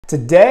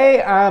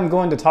Today I'm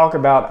going to talk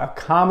about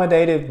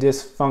accommodative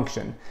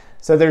dysfunction.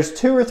 So there's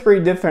 2 or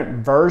 3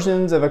 different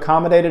versions of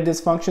accommodative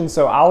dysfunction,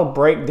 so I'll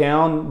break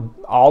down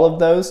all of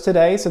those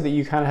today so that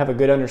you kind of have a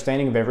good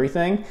understanding of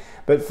everything.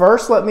 But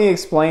first, let me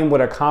explain what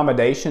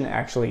accommodation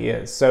actually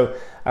is. So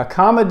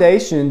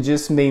accommodation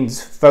just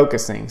means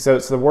focusing. So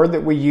it's the word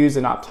that we use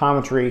in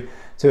optometry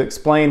to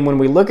explain when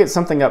we look at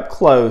something up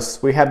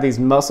close, we have these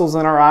muscles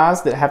in our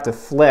eyes that have to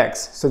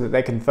flex so that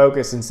they can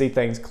focus and see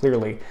things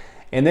clearly.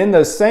 And then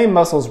those same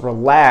muscles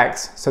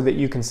relax so that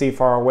you can see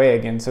far away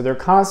again. So they're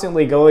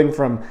constantly going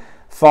from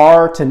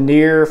far to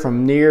near,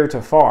 from near to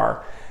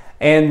far.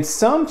 And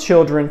some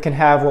children can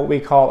have what we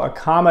call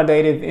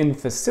accommodative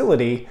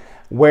infacility,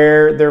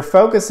 where their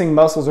focusing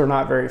muscles are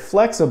not very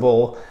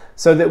flexible,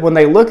 so that when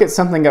they look at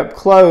something up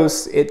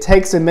close, it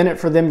takes a minute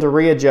for them to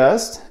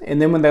readjust.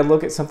 And then when they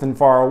look at something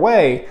far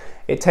away,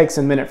 it takes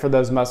a minute for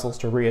those muscles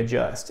to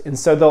readjust. And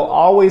so they'll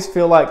always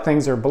feel like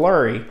things are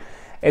blurry.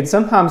 And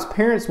sometimes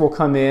parents will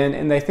come in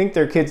and they think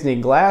their kids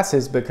need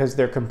glasses because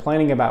they're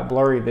complaining about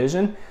blurry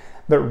vision.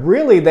 But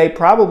really, they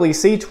probably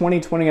see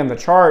 20/20 on the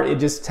chart. It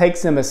just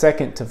takes them a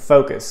second to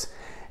focus.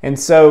 And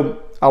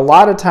so a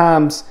lot of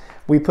times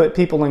we put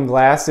people in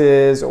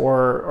glasses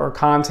or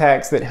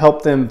contacts that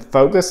help them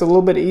focus a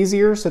little bit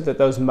easier so that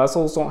those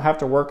muscles don't have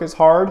to work as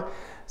hard,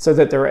 so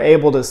that they're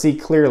able to see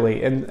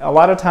clearly. And a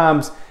lot of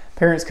times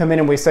parents come in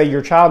and we say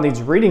your child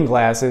needs reading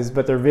glasses,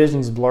 but their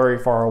vision's blurry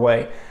far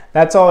away.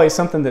 That's always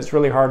something that's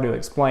really hard to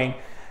explain.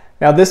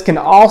 Now, this can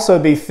also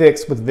be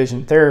fixed with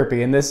vision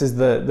therapy, and this is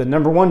the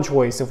number one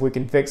choice if we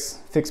can fix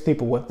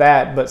people with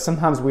that, but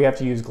sometimes we have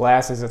to use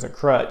glasses as a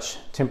crutch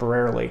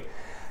temporarily.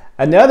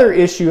 Another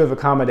issue of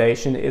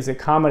accommodation is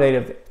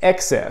accommodative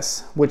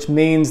excess, which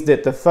means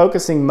that the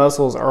focusing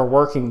muscles are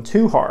working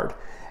too hard.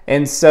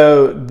 And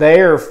so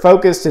they're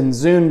focused and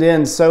zoomed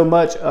in so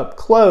much up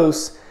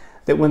close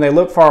that when they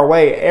look far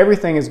away,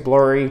 everything is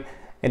blurry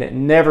and it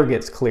never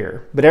gets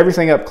clear. But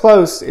everything up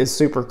close is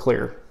super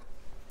clear.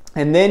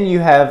 And then you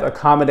have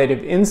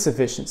accommodative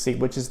insufficiency,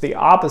 which is the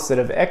opposite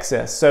of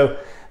excess. So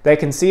they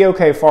can see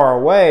okay far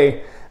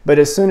away, but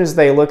as soon as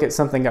they look at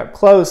something up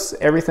close,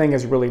 everything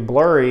is really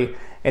blurry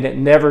and it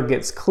never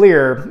gets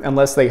clear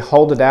unless they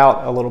hold it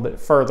out a little bit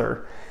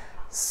further.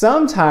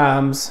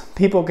 Sometimes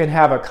people can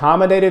have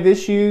accommodative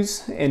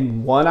issues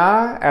in one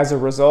eye as a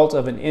result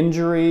of an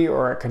injury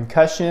or a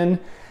concussion,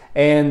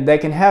 and they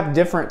can have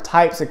different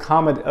types of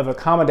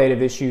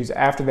accommodative issues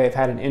after they've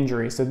had an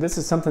injury. So this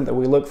is something that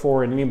we look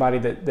for in anybody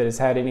that has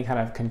had any kind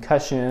of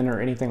concussion or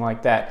anything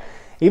like that.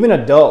 Even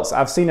adults,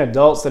 I've seen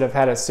adults that have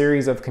had a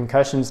series of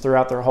concussions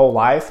throughout their whole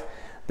life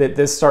that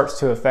this starts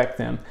to affect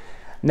them.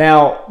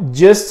 Now,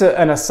 just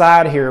an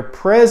aside here,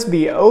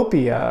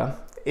 presbyopia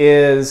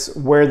is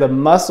where the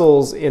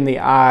muscles in the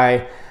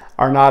eye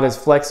are not as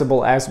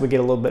flexible as we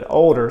get a little bit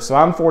older. So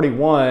I'm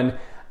 41.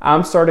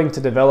 I'm starting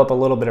to develop a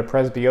little bit of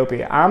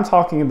presbyopia. I'm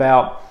talking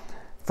about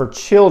for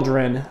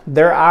children,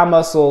 their eye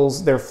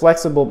muscles, they're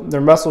flexible,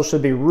 their muscles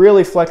should be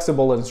really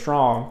flexible and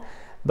strong.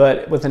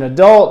 But with an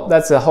adult,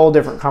 that's a whole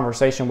different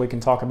conversation we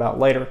can talk about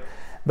later.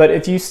 But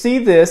if you see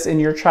this in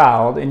your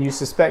child and you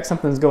suspect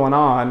something's going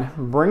on,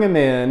 bring them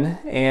in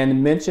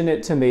and mention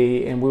it to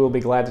me, and we will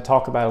be glad to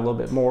talk about it a little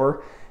bit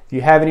more. If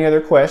you have any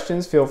other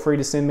questions, feel free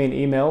to send me an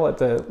email at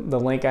the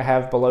link I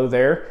have below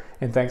there.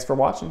 And thanks for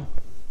watching.